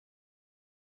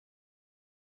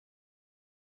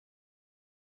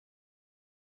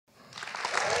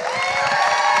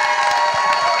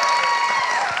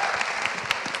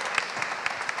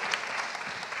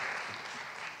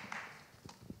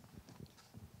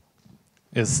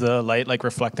Is the light like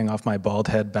reflecting off my bald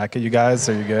head back at you guys?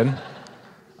 Are you good?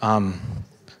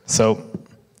 So,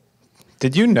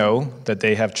 did you know that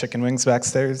they have chicken wings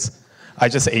backstairs? I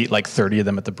just ate like 30 of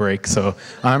them at the break, so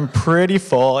I'm pretty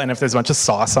full, and if there's a bunch of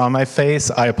sauce on my face,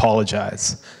 I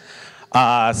apologize.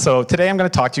 So today I'm going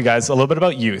to talk to you guys a little bit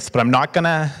about youth, but I'm not going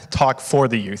to talk for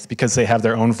the youth because they have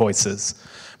their own voices.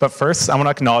 But first, I want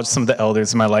to acknowledge some of the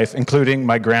elders in my life, including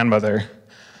my grandmother.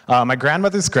 My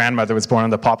grandmother's grandmother was born on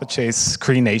the Papachase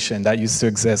Cree Nation that used to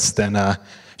exist, and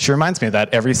she reminds me of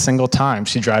that every single time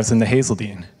she drives into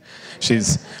Hazeldean. She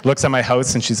looks at my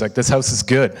house and she's like, "This house is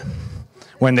good.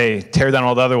 When they tear down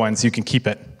all the other ones, you can keep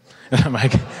it." And I'm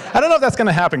like, I don't know if that's going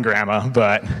to happen, Grandma,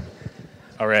 but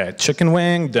all right, chicken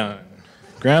wing, done.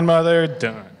 Grandmother,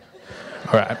 done.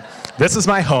 All right, this is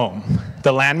my home.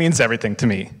 The land means everything to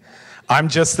me. I'm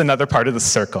just another part of the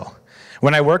circle.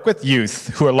 When I work with youth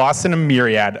who are lost in a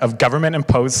myriad of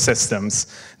government-imposed systems,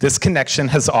 this connection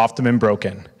has often been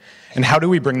broken. And how do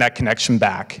we bring that connection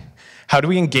back? How do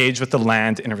we engage with the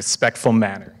land in a respectful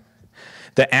manner?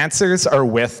 The answers are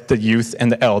with the youth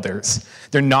and the elders.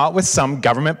 They're not with some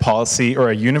government policy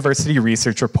or a university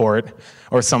research report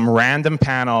or some random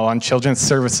panel on children's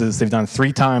services they've done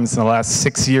 3 times in the last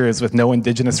 6 years with no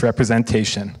Indigenous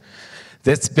representation.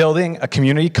 It's building a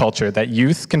community culture that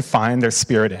youth can find their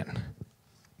spirit in.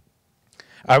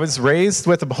 I was raised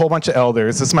with a whole bunch of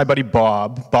elders. This is my buddy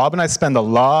Bob. Bob and I spend a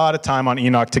lot of time on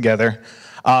Enoch together,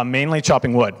 mainly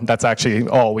chopping wood. That's actually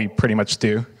all we pretty much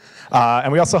do.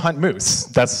 And we also hunt moose.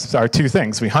 That's our 2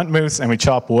 things. We hunt moose and we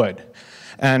chop wood.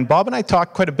 And Bob and I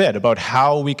talk quite a bit about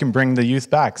how we can bring the youth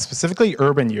back, specifically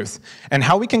urban youth, and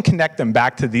how we can connect them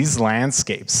back to these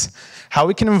landscapes, how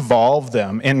we can involve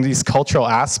them in these cultural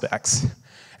aspects.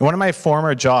 In one of my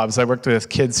former jobs, I worked with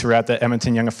kids who were at the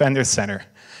Edmonton Young Offenders Center.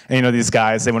 And you know, these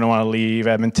guys, they wouldn't want to leave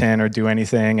Edmonton or do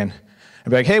anything. And I'd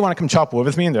be like, "Hey, want to come chop wood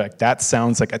with me?" And they're like, "That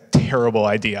sounds like a terrible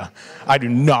idea. I do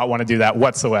not want to do that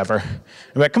whatsoever."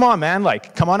 I'd be like, "Come on, man,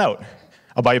 like, come on out.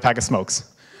 I'll buy you a pack of smokes."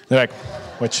 They're like,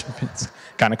 which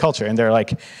kind of culture. And they're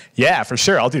like, "Yeah, for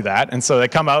sure, I'll do that." And so they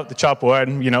come out, they chop wood,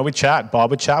 and, you know, we chat. Bob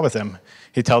would chat with him.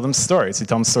 He'd tell them stories. He'd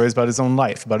tell them stories about his own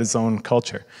life, about his own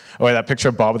culture. Oh, that picture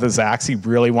of Bob with his axe, he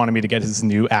really wanted me to get his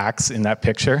new axe in that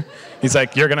picture. He's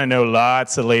like, "You're going to know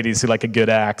lots of ladies who like a good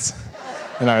axe."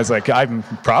 And I was like, "I'm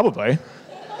probably."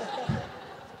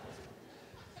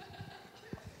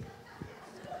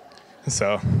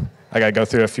 So I got to go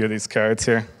through a few of these cards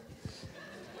here.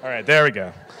 All right, there we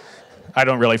go. I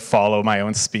don't really follow my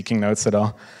own speaking notes at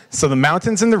all. So the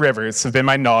mountains and the rivers have been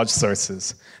my knowledge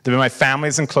sources. They've been my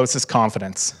family's and closest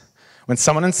confidence. When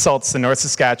someone insults the North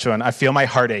Saskatchewan, I feel my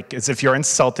heartache as if you're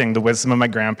insulting the wisdom of my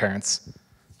grandparents.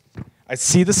 I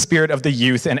see the spirit of the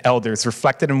youth and elders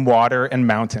reflected in water and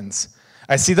mountains.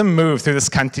 I see them move through this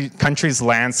country's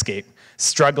landscape,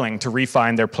 struggling to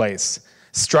refine their place,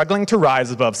 struggling to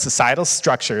rise above societal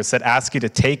structures that ask you to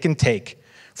take and take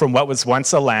from what was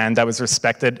once a land that was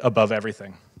respected above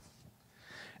everything.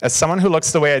 As someone who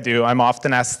looks the way I do, I'm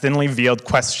often asked thinly veiled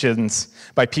questions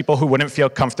by people who wouldn't feel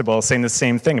comfortable saying the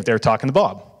same thing if they were talking to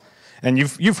Bob. And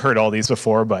you've heard all these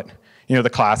before, but you know the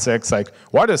classics like,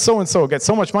 "Why does so-and-so get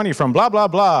so much money from blah, blah,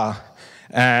 blah?"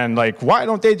 And like, "Why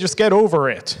don't they just get over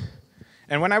it?"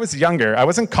 And when I was younger, I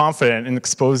wasn't confident in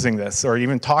exposing this or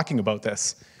even talking about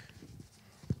this.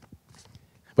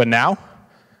 But now,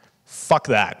 fuck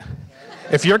that.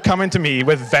 If you're coming to me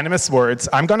with venomous words,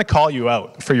 I'm going to call you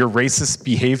out for your racist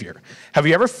behavior. Have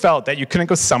you ever felt that you couldn't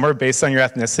go somewhere based on your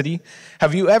ethnicity?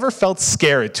 Have you ever felt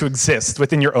scared to exist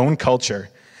within your own culture?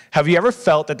 Have you ever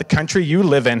felt that the country you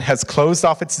live in has closed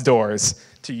off its doors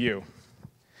to you?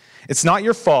 It's not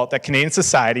your fault that Canadian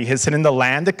society has hidden the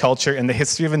land, the culture, and the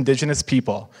history of Indigenous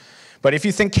people. But if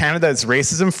you think Canada is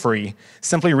racism-free,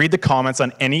 simply read the comments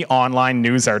on any online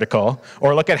news article,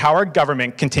 or look at how our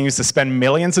government continues to spend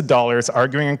millions of dollars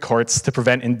arguing in courts to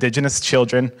prevent Indigenous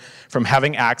children from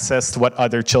having access to what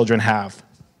other children have.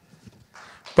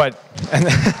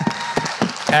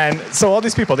 And so all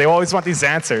these people, they always want these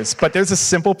answers, but there's a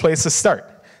simple place to start.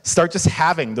 Start just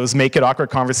having those make it awkward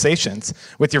conversations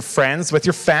with your friends, with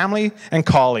your family and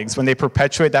colleagues when they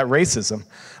perpetuate that racism.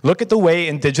 Look at the way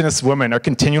Indigenous women are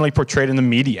continually portrayed in the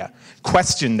media.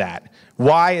 Question that.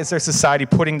 Why is their society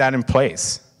putting that in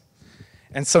place?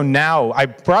 And so now, I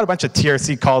brought a bunch of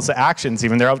TRC calls to actions,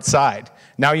 even they're outside.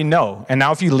 Now you know. And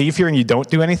now if you leave here and you don't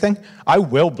do anything, I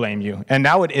will blame you. And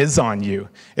now it is on you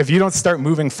if you don't start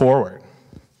moving forward.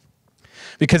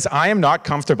 Because I am not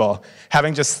comfortable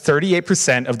having just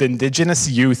 38% of the Indigenous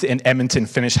youth in Edmonton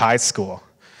finish high school.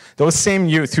 Those same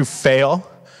youth who fail,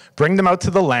 bring them out to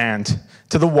the land,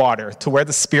 to the water, to where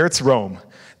the spirits roam.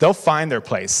 They'll find their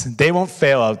place. They won't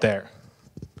fail out there.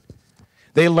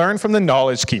 They learn from the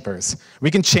knowledge keepers.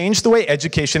 We can change the way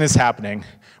education is happening.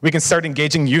 We can start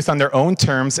engaging youth on their own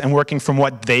terms and working from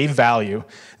what they value.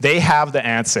 They have the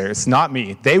answers, not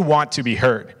me. They want to be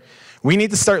heard. We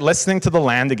need to start listening to the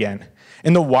land again.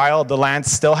 In the wild, the land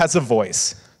still has a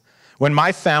voice. When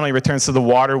my family returns to the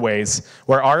waterways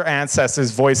where our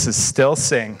ancestors' voices still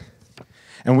sing,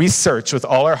 and we search with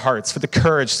all our hearts for the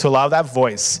courage to allow that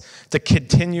voice to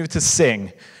continue to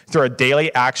sing through our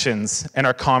daily actions and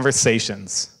our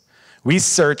conversations. We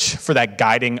search for that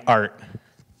guiding art.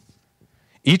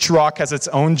 Each rock has its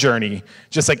own journey,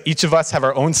 just like each of us have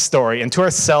our own story, and to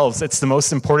ourselves, it's the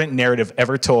most important narrative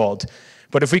ever told.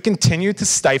 But if we continue to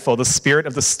stifle the spirit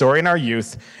of the story in our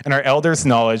youth and our elders'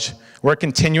 knowledge, we're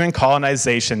continuing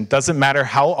colonization. Doesn't matter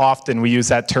how often we use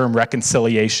that term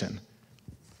reconciliation.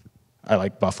 I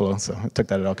like buffalo, so I took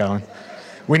that at Elk Island.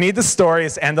 We need the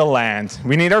stories and the land.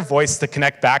 We need our voice to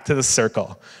connect back to the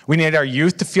circle. We need our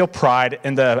youth to feel pride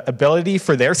in the ability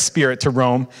for their spirit to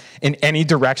roam in any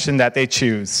direction that they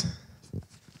choose.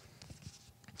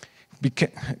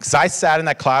 Because I sat in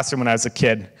that classroom when I was a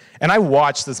kid, and I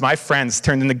watched as my friends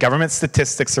turned into government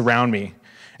statistics around me.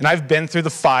 And I've been through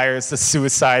the fires, the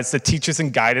suicides, the teachers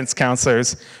and guidance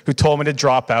counselors who told me to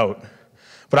drop out.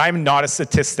 But I am not a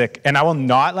statistic, and I will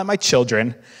not let my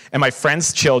children and my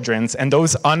friends' children and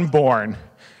those unborn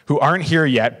who aren't here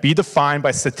yet be defined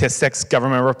by statistics,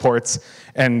 government reports,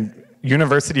 and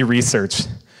university research.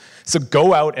 So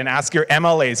go out and ask your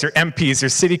MLAs, your MPs, your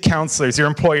city councilors, your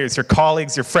employers, your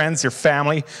colleagues, your friends, your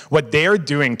family, what they are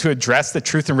doing to address the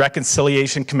Truth and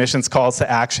Reconciliation Commission's calls to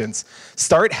actions.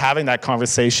 Start having that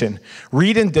conversation.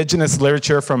 Read Indigenous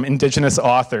literature from Indigenous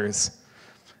authors.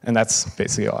 And that's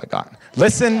basically all I got.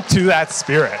 Listen to that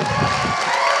spirit.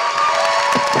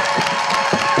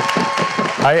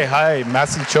 Hi,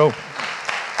 Massey Cho.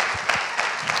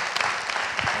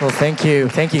 Well, thank you,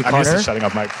 Conor. I'm used to shutting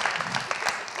up, Mike.